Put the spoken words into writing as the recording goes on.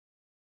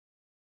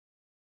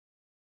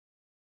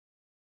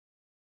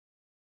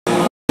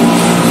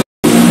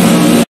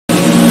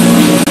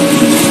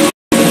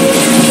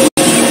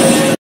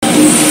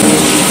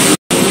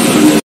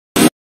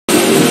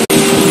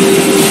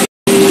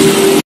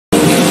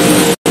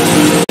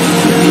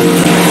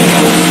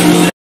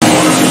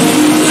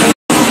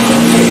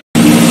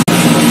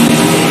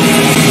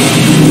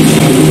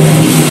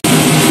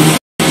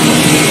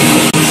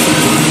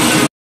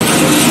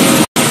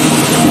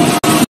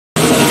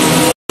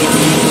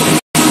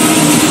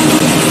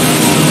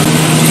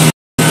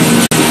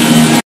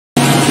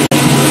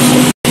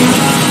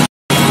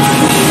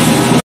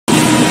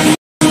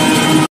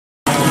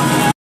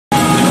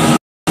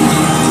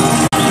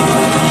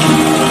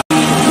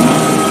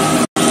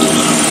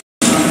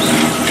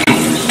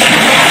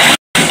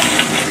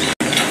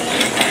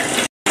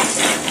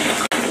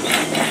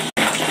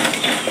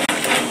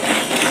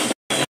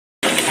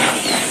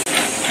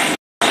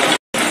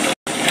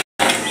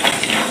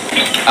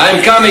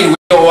I'm coming with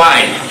your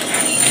wine.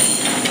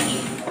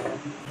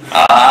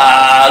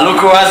 Ah,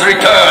 look who has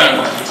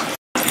returned.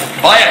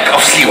 Bayek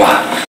of Siwa.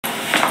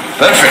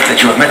 Perfect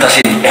that you have met us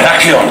in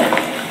Heraklion,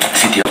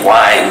 city of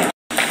wine,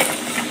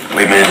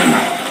 women,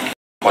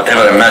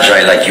 whatever a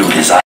magi like you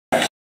desires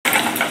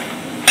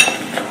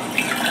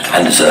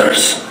and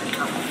deserves.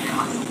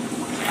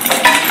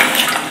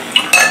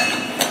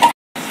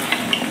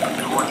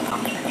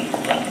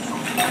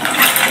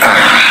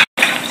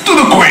 To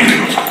the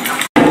queen!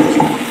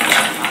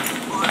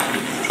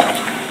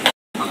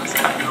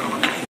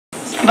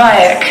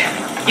 Bayek,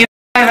 you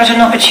arrive at an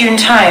opportune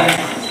time.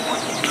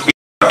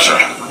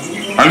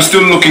 I'm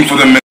still looking for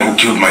the men who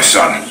killed my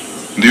son.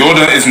 The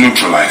order is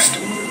neutralized.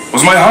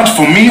 Was my hunt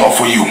for me or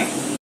for you?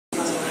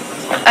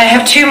 I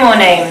have 2 more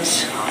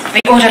names.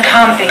 The order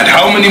can't be... And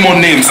how many more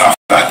names after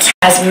that?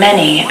 As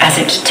many as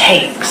it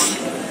takes.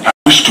 I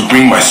wish to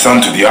bring my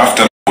son to the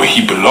afterlife where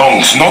he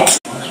belongs, not...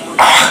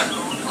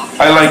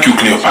 I like you,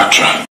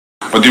 Cleopatra.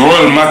 But the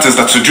royal matters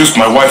that seduced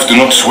my wife do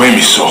not sway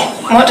me so.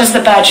 What does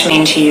the badge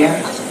mean to you?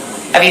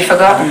 Have you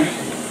forgotten?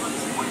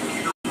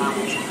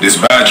 This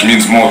badge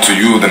means more to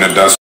you than it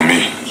does to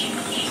me.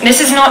 This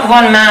is not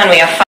one man we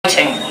are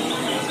fighting.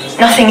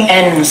 Nothing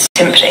ends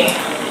simply.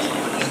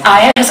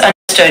 I have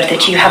understood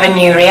that you have a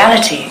new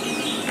reality.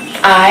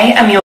 I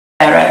am your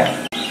pharaoh.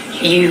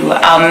 You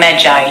are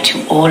Magi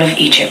to all of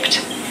Egypt.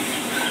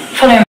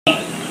 Follow me.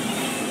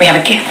 We have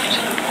a gift.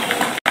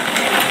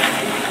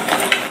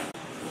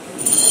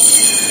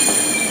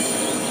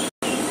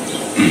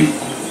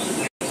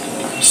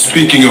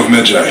 Speaking of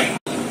Magi,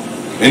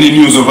 any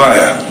news of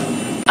Aya?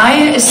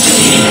 Aya is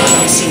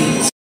still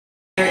seas.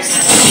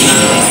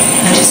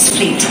 And his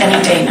fleet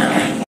any day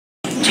now.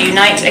 To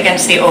unite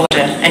against the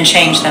Order and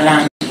change the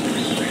land.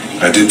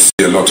 I did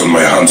see a lot on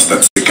my hunts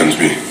that sickened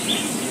me.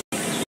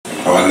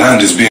 Our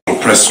land is being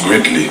oppressed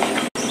greatly.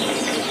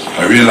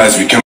 I realize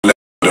we cannot let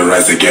the Order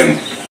rise again.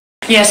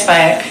 Yes,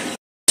 Bayek.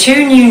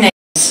 2 new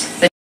names,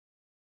 the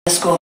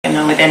Scorpion,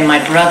 are within my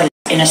brother's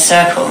inner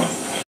circle.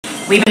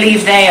 We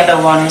believe they are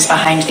the ones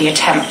behind the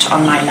attempt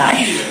on my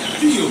life.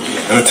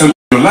 An attempt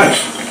on your life?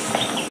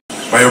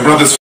 By your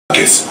brother's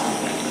kiss?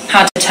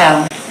 Hard to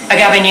tell. A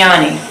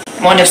Gavignani,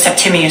 one of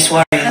Septimius'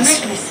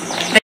 warriors.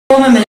 They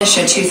form a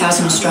militia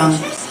 2,000 strong.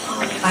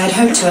 I had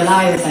hoped to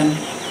ally with them.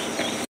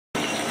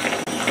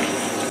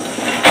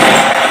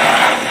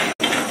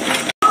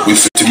 With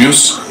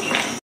Septimius?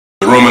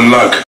 The Roman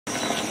lug.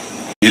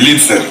 He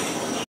leads them.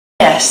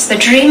 Yes, the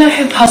dreamer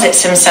who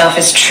posits himself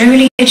as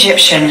truly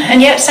Egyptian,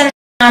 and yet sends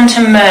a man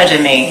to murder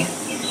me.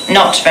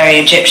 Not very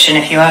Egyptian,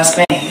 if you ask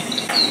me.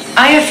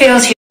 Aya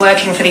feels he's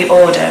working for the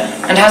Order,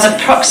 and has a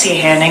proxy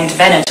here named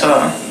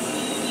Venator.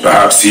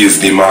 Perhaps he is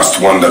the masked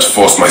one that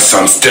forced my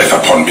son's death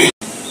upon me.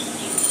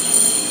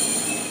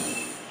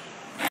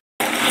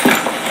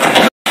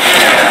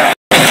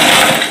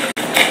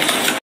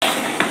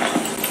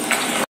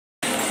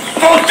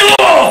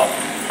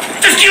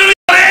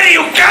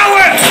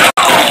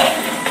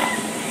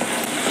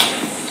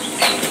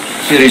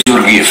 Here is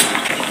your gift.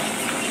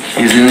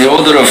 He's in the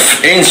order of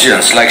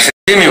ancients like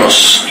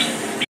Septimius.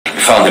 We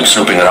found him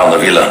snooping around the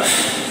villa.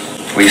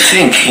 We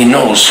think he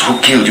knows who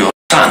killed your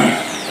son.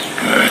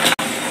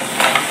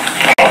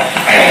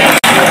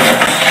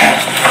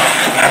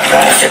 My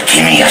brother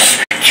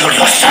Septimius killed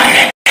your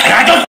son, and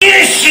I don't give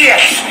a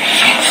shit!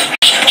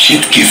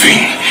 Shit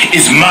giving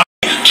is my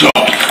job.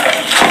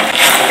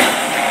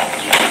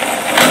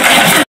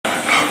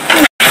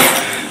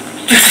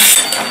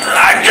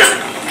 I just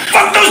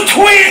fucked those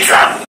tweens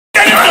up!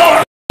 Get the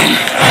door!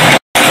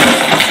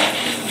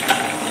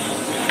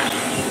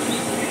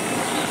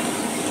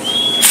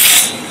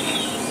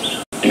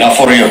 Enough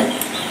for you.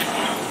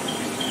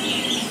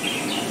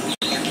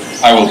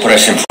 I will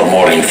press him for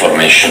more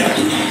information.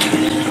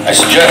 I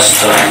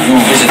suggest you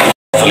visit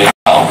carefully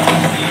now.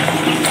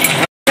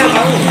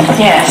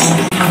 Yes.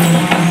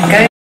 Go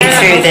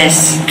through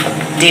this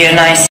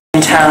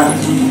Dionysian town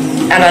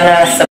and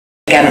unearth them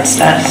against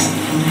us.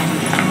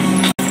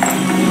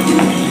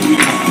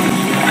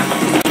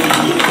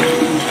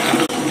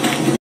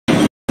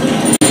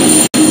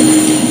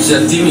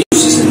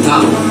 Septimius is in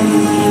town.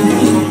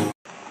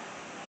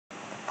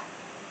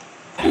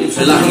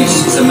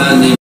 Felakis is a man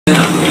named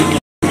Venator.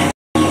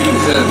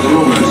 He's heard the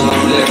rumors of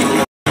Black.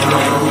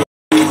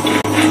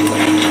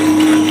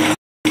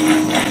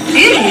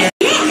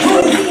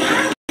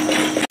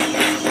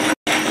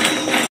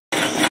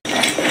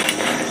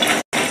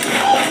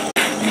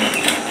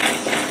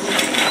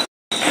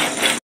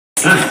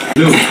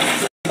 Look,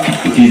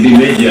 it is the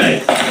Magi.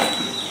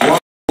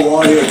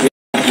 Warrior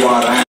to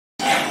our hand.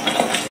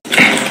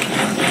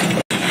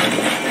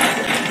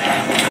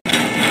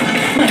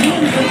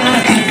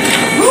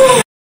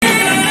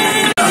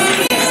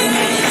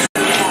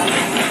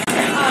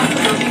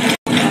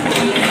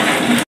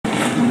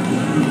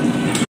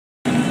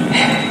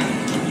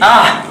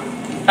 Ah,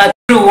 a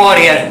true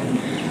warrior.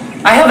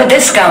 I have a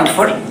discount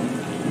for...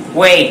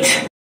 Wait.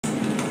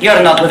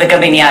 You're not with the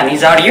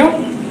Gabinianis, are you?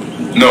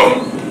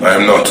 No, I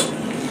am not.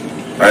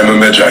 I am a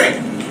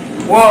Magi.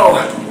 Whoa.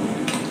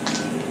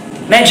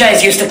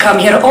 Magi's used to come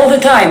here all the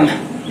time,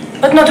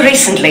 but not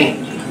recently.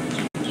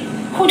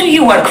 Who do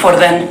you work for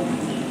then?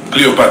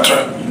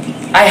 Cleopatra.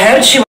 I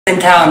heard she was in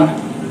town.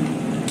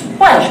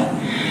 Well,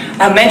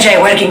 a Magi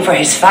working for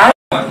his father.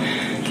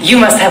 You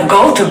must have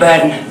gold to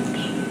burn.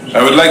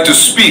 I would like to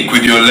speak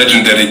with your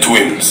legendary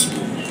twins.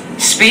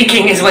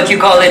 Speaking is what you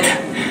call it.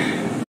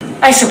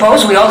 I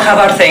suppose we all have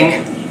our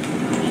thing.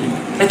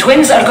 The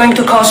twins are going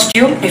to cost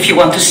you if you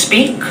want to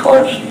speak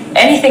or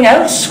anything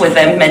else with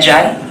them,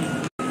 Magi.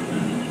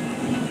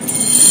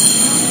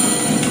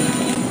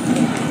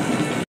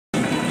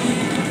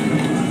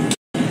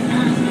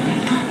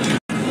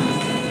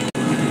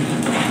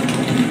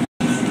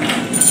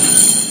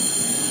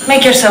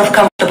 Make yourself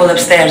comfortable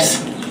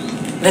upstairs.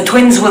 The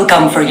twins will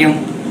come for you.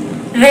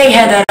 They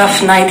had a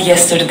rough night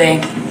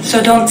yesterday, so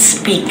don't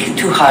speak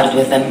too hard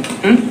with them,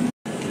 hmm?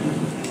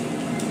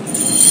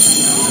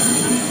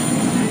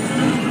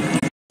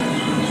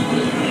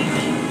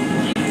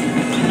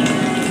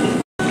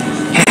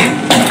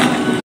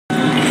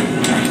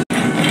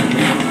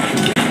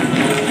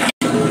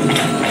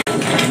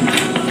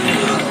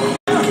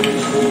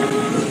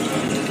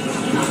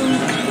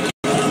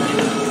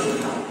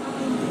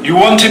 You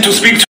wanted to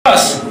speak to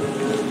us?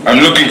 I'm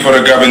looking for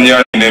a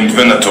Gabignani named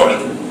Venator.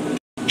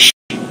 Shh!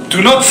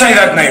 Do not say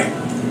that name!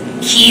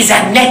 He's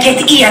a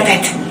naked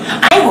idiot.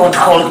 I won't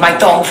hold my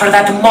tongue for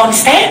that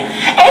monster.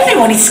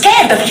 Everyone is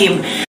scared of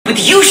him, but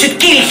you should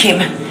kill him.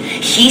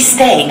 He's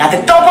staying at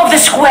the top of the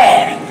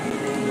square.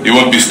 You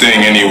won't be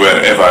staying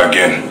anywhere ever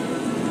again.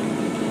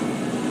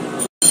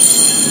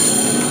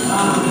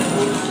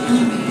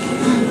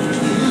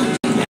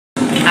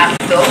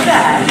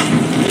 Allora,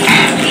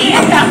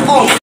 esta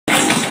off.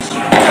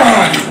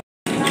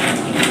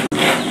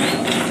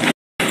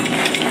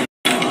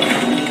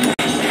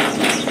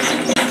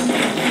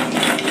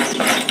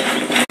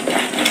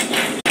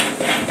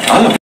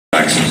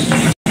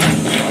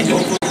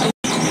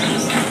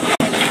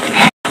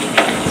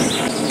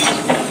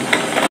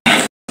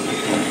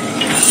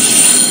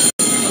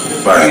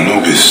 By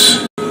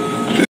Anubis,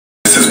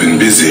 this has been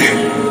busy.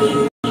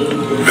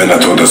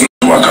 Venator does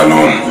not work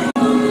alone.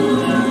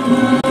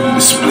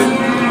 The split.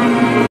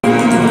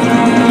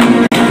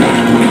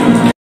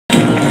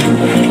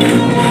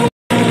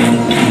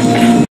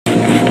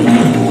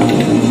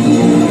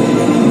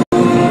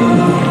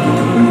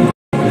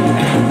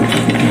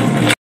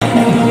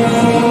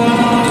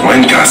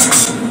 Wine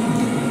casks.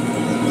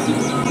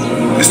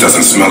 This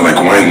doesn't smell like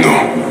wine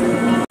though.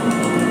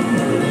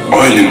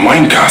 Oil in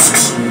wine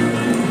casks.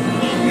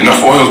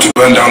 Enough oil to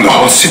burn down the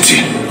whole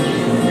city.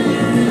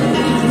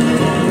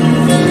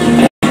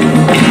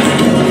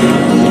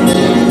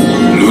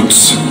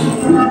 Lutes,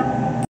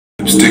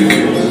 lipstick,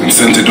 and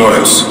scented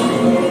oils.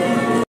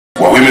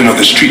 Were women of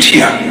the street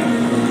here,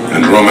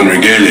 and Roman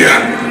regalia.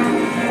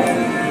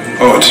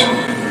 Odd.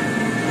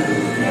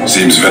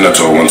 Seems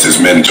Venator wants his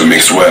men to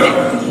mix well.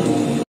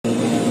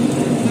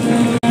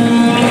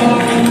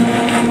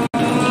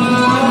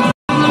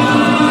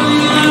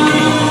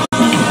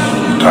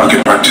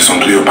 Target practice on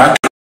Cleopatra.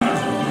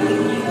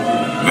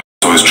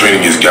 Is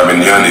training his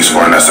Gabignani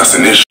for an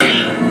assassination.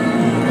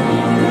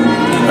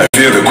 I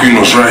fear the Queen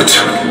was right.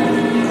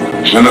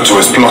 Venator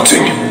is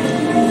plotting.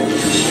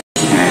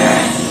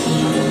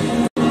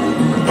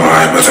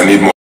 Alright, but I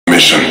need more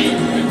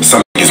information.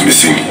 Something is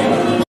missing.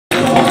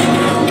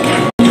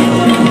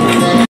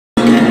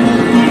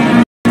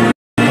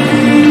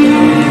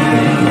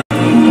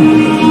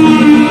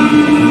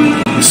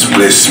 This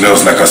place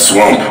smells like a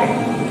swamp.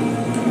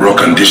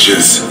 Broken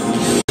dishes.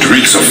 It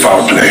reeks of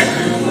foul play.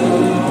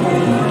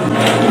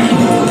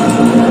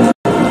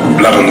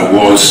 Blood on the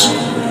walls.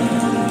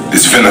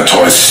 This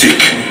Venator is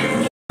sick.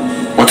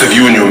 What have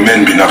you and your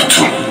men been up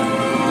to?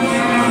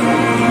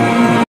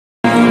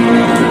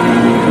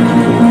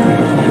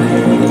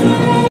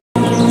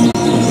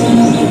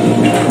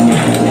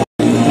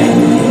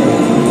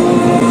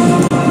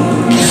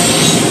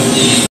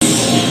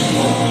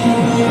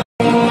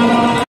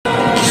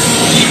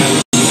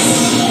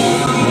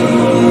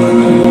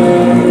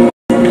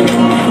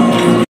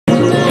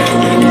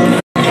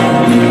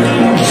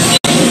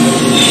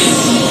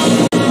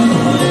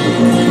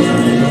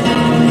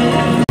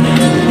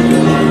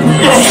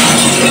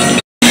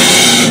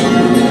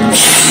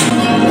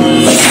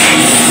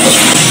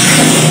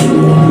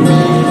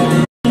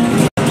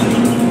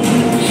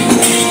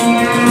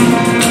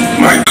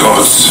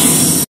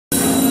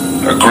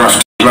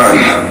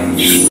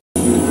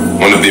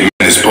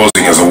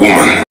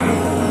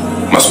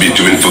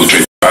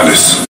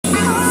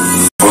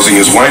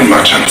 Wine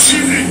merchants.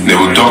 They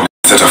will dog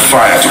set a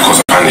fire to cause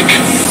a panic.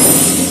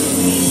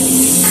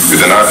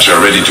 With an archer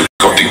ready to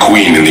pick up the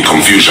queen in the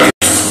confusion.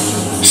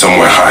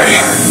 Somewhere high.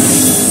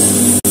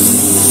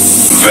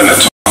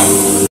 Venator.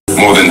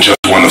 More than just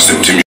one of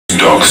Septimius'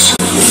 dogs.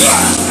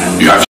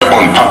 You have your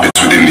own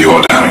puppets within the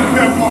order.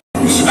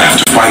 I have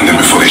to find them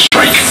before they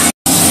strike.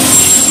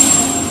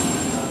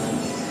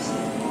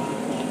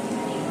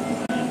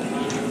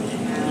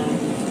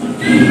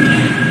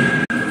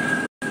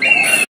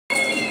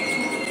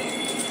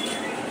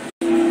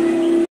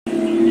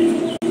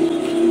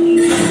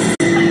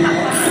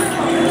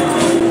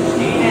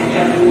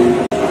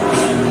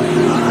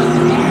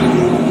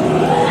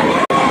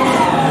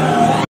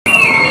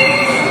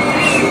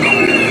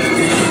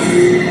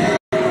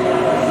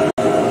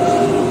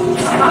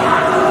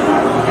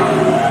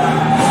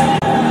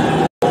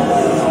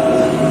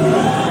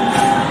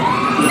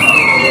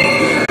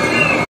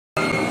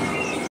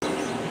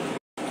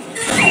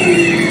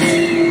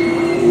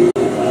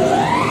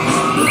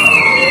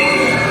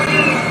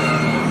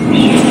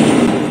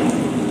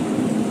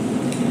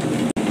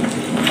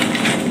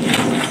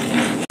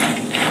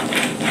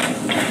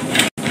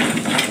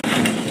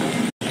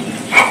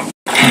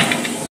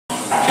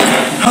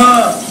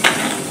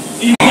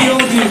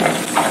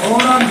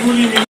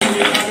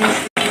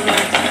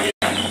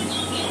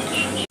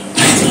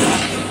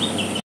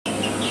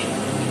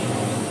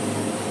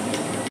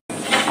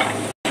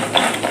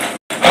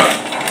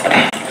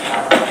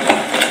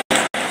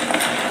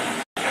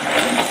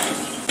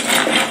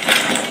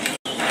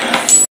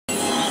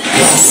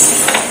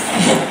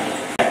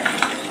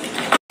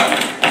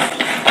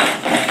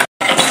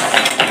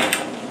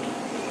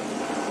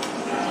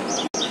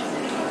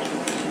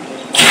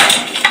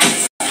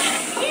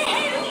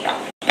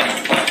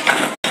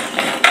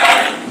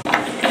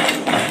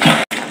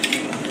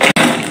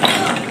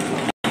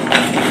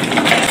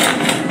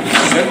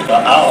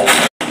 Ow.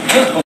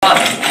 Come on.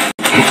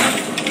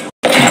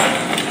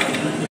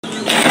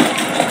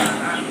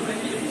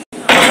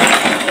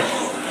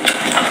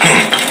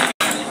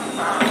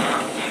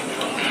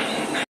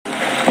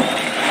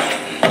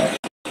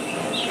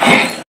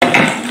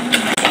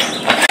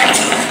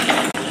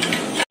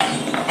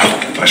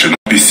 I should not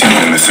be seen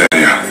in this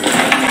area.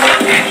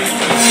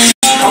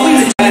 Can we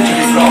return to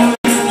this rock?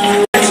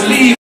 Let's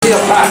leave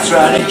Cleopatra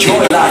and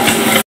enjoy life.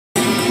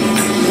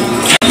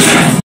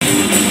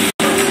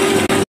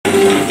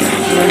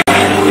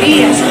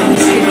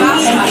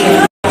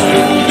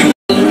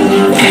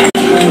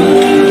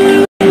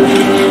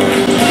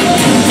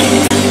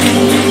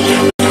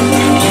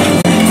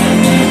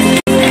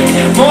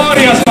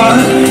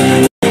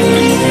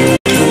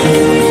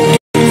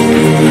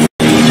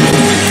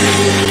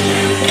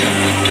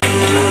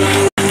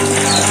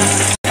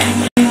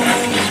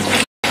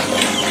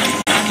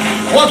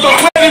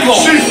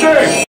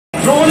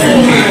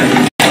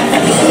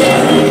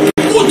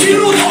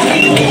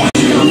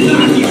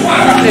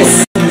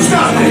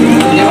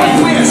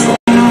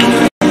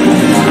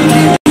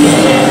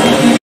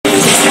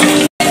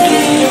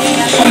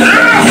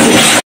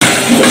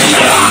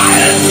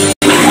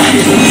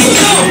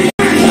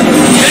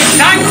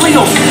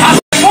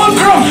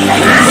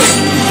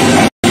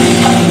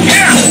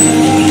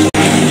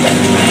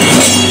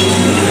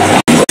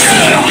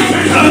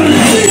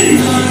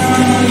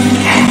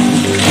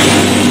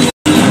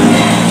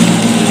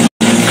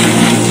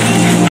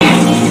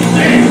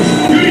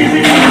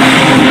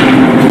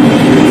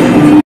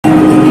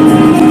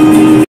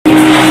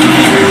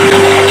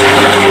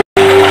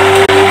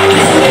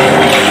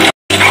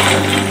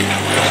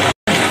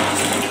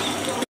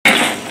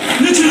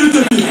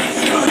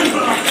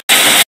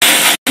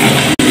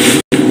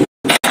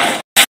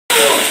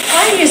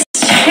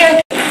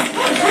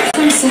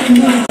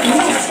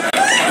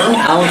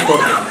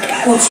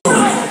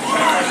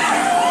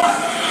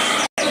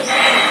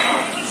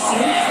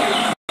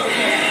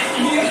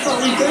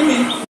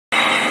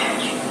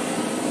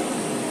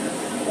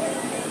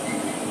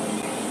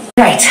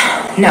 Right,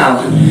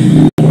 now,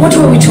 what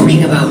were we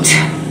talking about?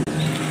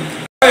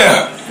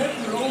 Aya,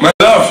 my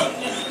love.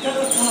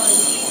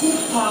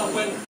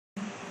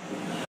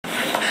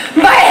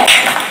 Mike!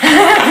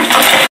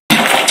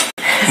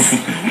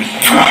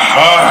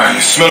 Aha,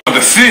 you smell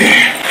the sea.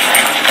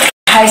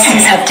 High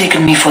seas have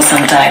taken me for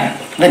some time,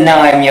 but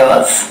now I'm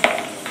yours.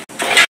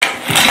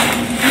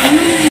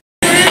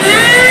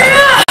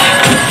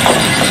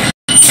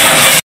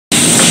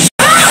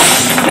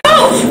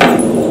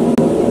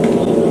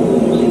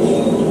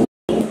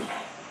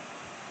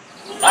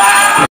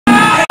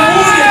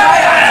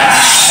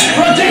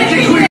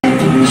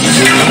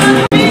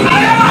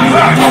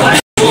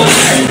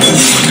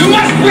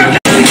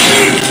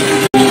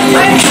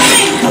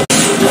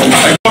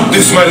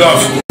 My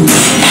love.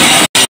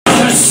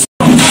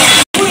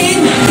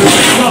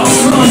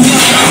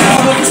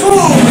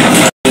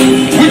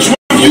 Which one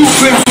of you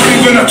claim to be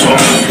Venator?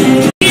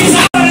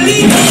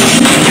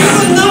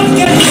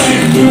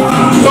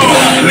 Oh,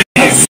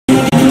 please.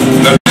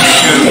 That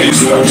is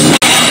that.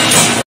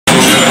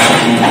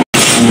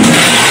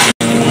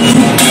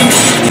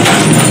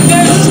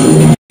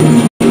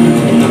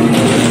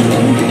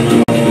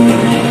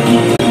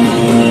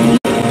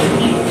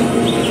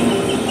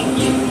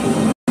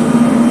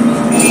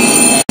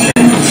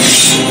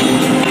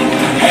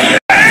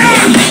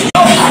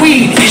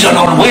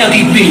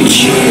 Unworthy bitch!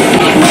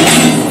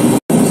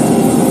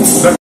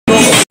 Let's talk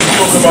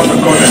about the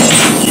goddess.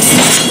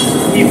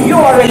 If you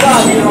are a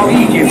guardian of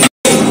Egypt,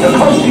 the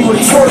country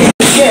will surely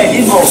be dead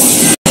in more.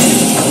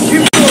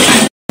 You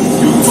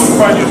could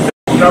find yourself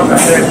without a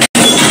head.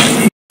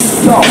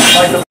 Stop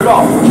by the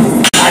block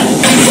and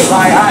see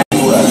my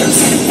handwork.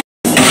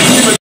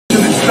 Even to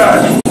the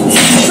stand.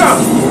 Stop!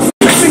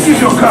 I think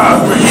it's your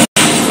car.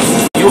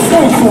 You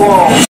fool to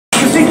all.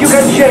 You think you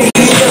can change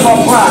the never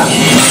plan?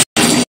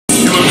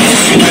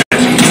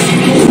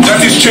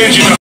 That is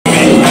changing me.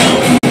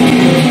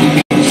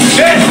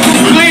 Death to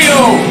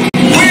Cleo!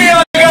 We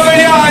are the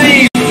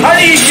Gaviani! And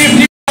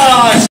Egypt is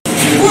ours!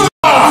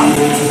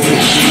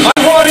 My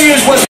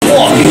warriors will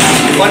walk,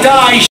 but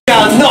I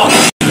shall not!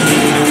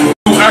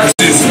 Two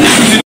axes.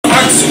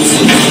 Axes.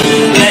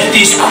 Let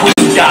this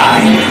queen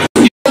die.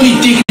 The only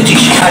dignity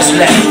she has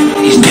left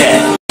is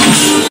death.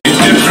 If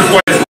death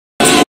requires,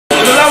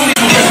 allow me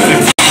to get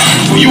them.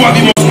 For you are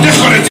the most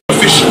decorated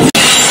official.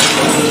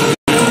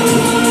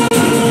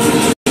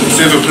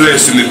 Save a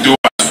place in the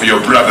doors for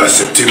your brother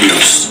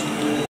Septimius.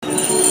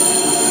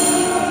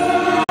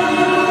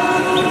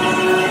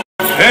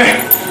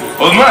 Hey,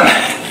 old man.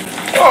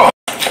 Oh,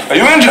 are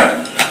you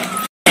injured?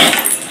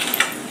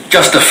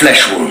 Just a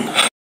flesh wound.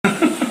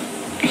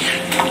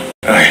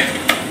 Aye.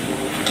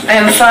 I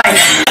am fine.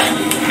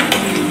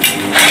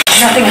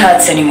 Nothing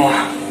hurts anymore.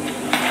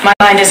 My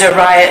mind is a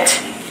riot.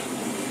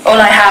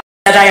 All I have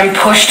is that I am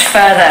pushed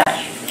further.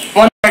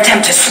 One more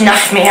attempt to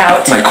snuff me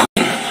out. My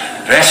queen,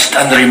 rest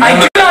and I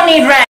remember... do not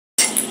need rest.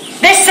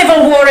 This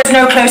civil war is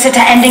no closer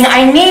to ending.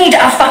 I need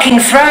a fucking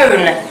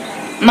throne.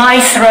 My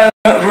throne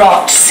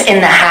rots in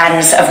the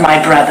hands of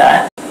my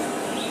brother.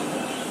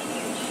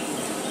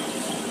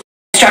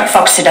 Struck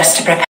Foxidus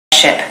to prepare a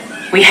ship.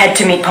 We head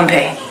to meet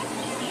Pompey.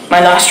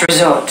 My last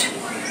resort.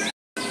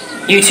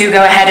 You two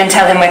go ahead and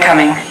tell him we're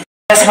coming.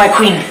 That's my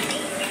queen.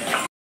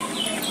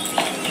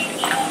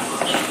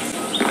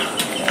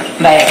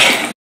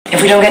 Bayek,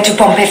 if we don't get to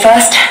Pompey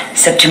first,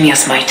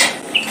 Septimius might.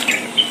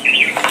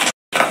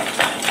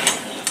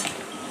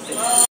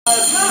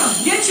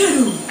 Get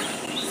you!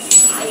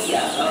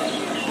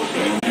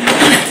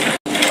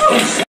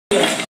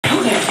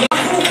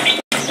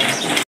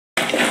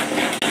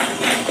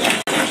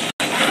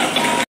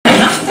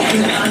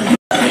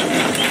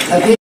 A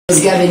bit was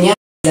Gavignac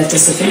left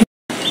us a film.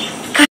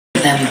 Cut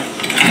them.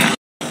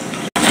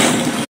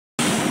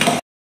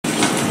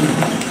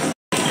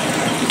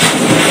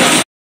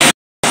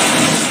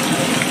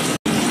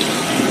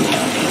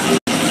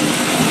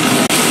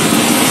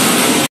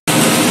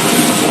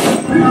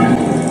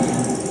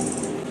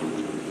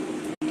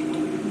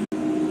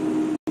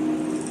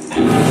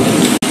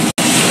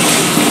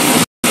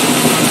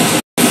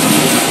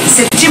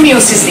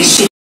 Septimius is the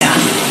shit.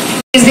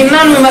 Is the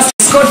man we must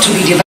escort to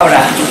the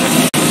Devourer.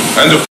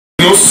 And the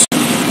Nus?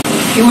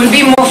 He will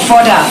be more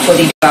fodder for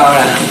the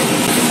Devourer.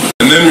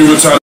 And then we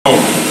return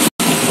home.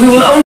 We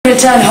will only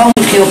return home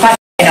with Cleopatra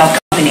in our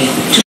company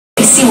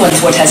to see once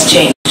what has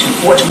changed,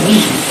 what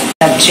we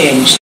have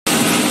changed.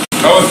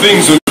 How are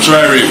things on the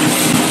trireme?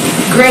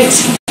 Great.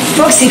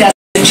 Foxy has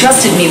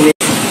entrusted me with.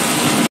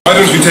 Why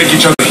don't we take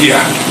each other here?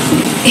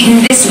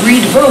 In this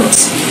reed boat.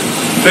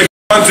 Take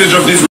advantage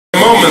of these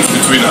moments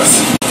between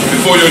us,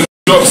 before your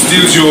job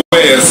steals you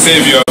away as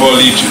savior of all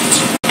Egypt.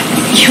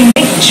 You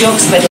make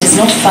jokes, but it is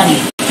not funny.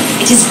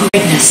 It is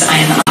greatness I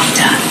am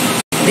after.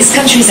 This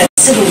country is at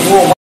civil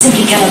war. One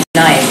simply cannot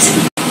deny it.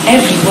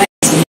 Everywhere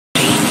is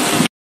misery.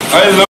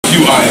 I love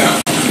you,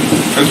 Aya.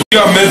 And we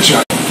are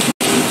Medjay.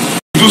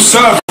 We do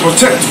serve and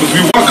protect, but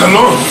we work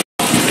alone.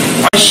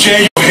 I share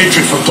your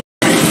hatred for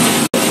Ptolemy.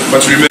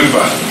 But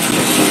remember,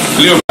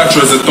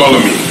 Cleopatra is a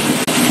Ptolemy.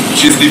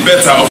 She is the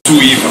better of two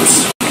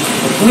evils.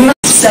 We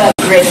must serve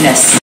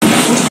greatness.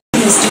 What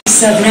greatness do we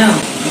serve now?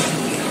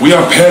 We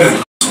are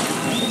parents.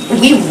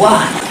 We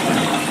were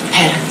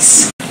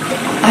parents.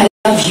 I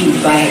love you,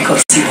 Bayek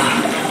of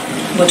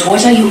Siwa. But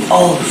what are you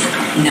of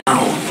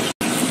now?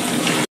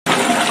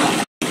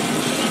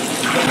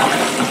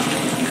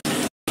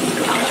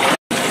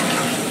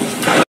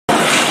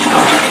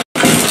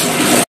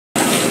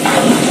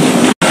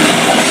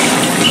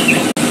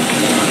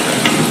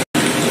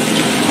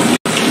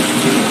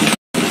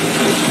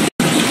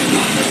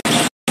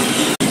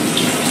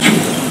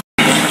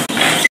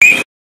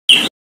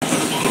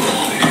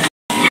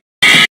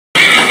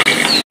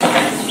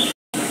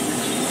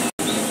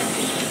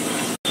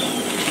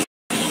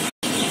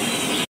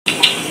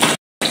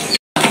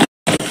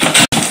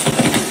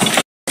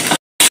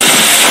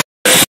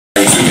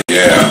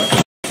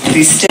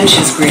 The stench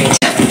is great.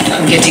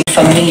 I'm getting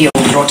familiar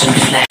with rotten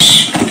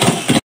flesh.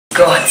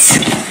 Gods,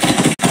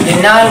 the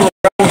Nile will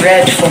run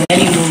red for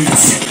many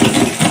moons.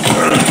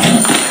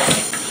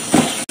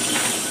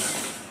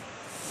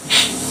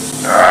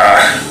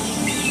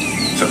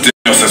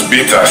 Septimius has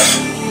beat us.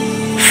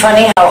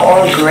 Funny how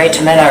all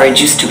great men are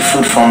reduced to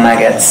food for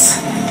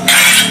maggots.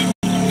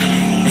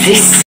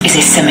 This is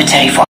a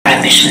cemetery for our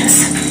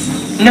ambitions.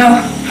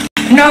 No,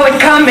 it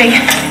can't be.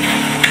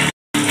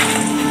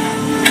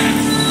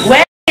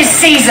 Where is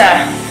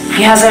Caesar?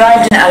 He has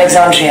arrived in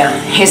Alexandria.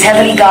 He is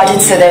heavily guarded,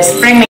 so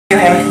bring me to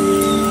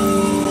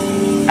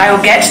him. I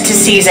will get to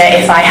Caesar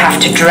if I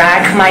have to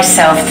drag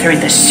myself through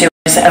the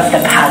sewers of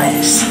the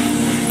palace.